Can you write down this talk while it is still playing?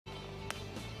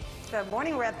Good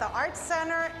morning. We're at the Art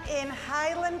Center in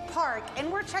Highland Park, and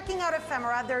we're checking out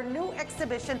Ephemera, their new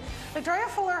exhibition. Victoria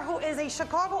Fuller, who is a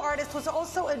Chicago artist, was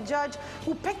also a judge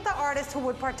who picked the artists who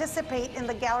would participate in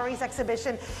the gallery's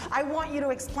exhibition. I want you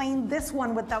to explain this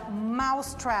one with the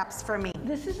mouse traps for me.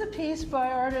 This is a piece by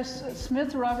artist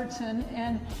Smith Robertson,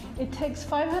 and it takes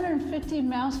 550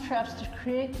 mouse traps to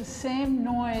create the same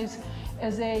noise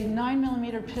as a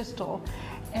 9mm pistol.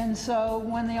 And so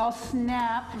when they all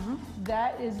snap,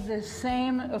 that is the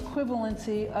same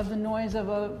equivalency of the noise of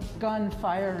a gun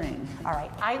firing. All right,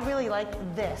 I really like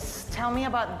this. Tell me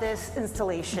about this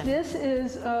installation. This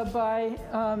is by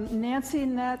Nancy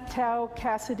Nattau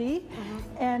Cassidy,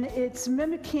 and it's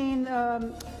mimicking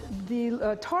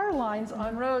the tar lines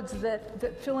on roads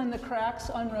that fill in the cracks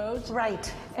on roads.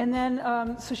 Right. And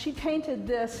then, so she painted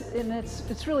this, and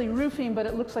it's really roofing, but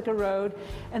it looks like a road.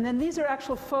 And then these are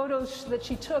actual photos that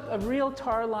she took of real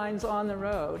tar lines on the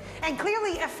road. And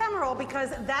clearly ephemeral,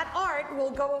 because that art will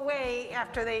go away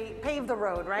after they pave the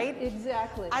road, right?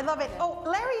 Exactly. I love it. Oh,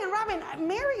 Larry and Robin,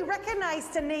 Mary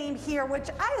recognized a name here, which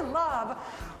I love.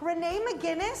 Renee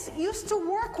McGinnis used to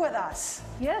work with us.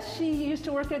 Yes, she used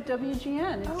to work at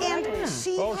WGN. And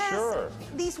she has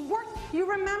these work, you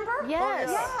remember?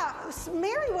 Yes. Yeah,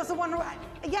 Mary was the one who,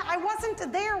 yeah, I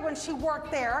wasn't there when she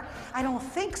worked there. I don't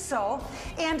think so.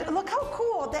 And look how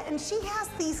cool that, and she has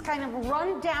these kind of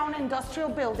run-down industrial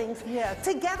buildings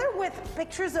together with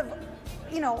pictures of,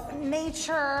 you know,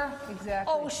 nature,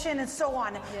 ocean, and so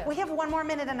on. Yes. We have one more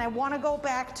minute, and I want to go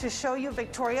back to show you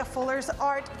Victoria Fuller's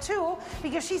art, too,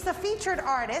 because she's the featured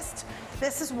artist.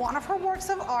 This is one of her works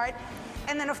of art.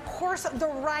 And then, of course, the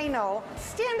rhino,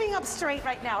 standing up straight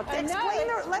right now.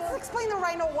 Let's explain the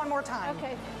rhino one more time.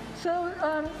 Okay. So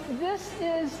this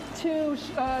is to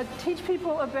teach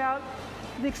people about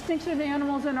the extinction of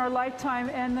animals in our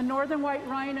lifetime, and the northern white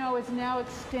rhino is now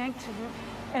extinct.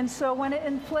 And so when it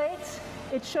inflates,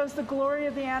 it shows the glory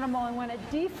of the animal, and when it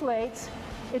deflates,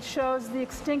 it shows the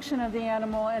extinction of the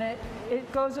animal, and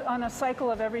it goes on a cycle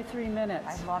of every 3 minutes.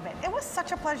 I love it. It was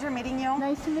such a pleasure meeting you.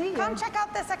 Nice to meet you. Come check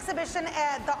out this exhibition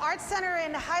at the Art Center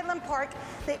in Highland Park.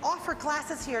 They offer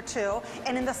classes here too,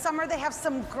 and in the summer they have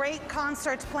some great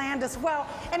concerts planned as well.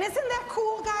 And isn't that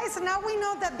cool, guys? Now we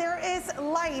know that there is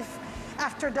life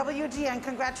after WGN.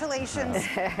 Congratulations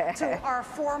to our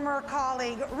former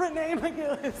colleague, Renee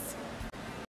McGinnis.